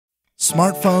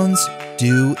Smartphones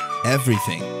do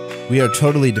everything. We are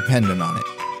totally dependent on it.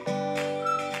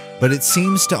 But it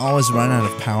seems to always run out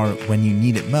of power when you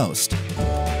need it most.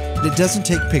 But it doesn't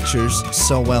take pictures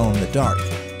so well in the dark.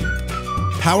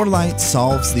 PowerLite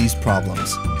solves these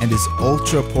problems and is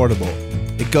ultra portable.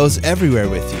 It goes everywhere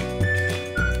with you.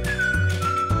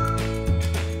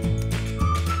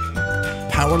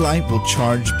 PowerLite will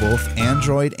charge both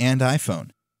Android and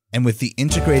iPhone, and with the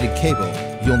integrated cable,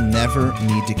 you'll never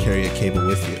need to carry a cable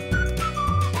with you.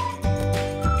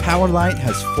 PowerLite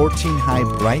has 14 high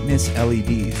brightness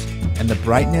LEDs, and the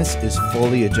brightness is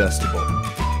fully adjustable.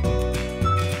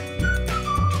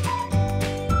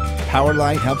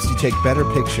 PowerLite helps you take better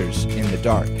pictures in the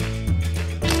dark.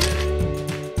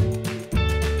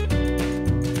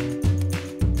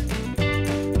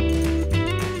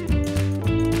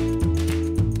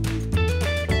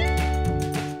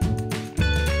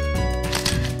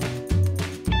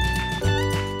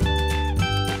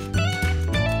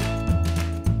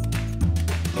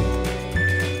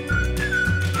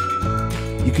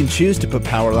 You can choose to put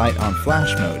PowerLite on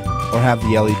flash mode, or have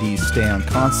the LEDs stay on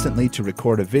constantly to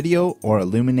record a video or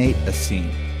illuminate a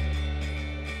scene.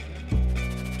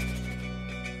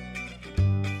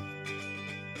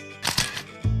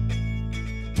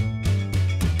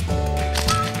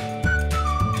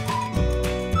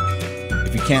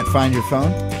 If you can't find your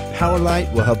phone,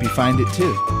 PowerLite will help you find it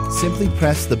too. Simply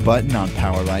press the button on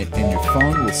PowerLite and your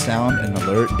phone will sound an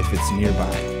alert if it's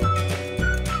nearby.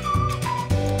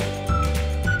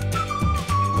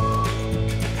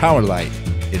 PowerLite,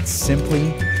 it's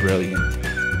simply brilliant.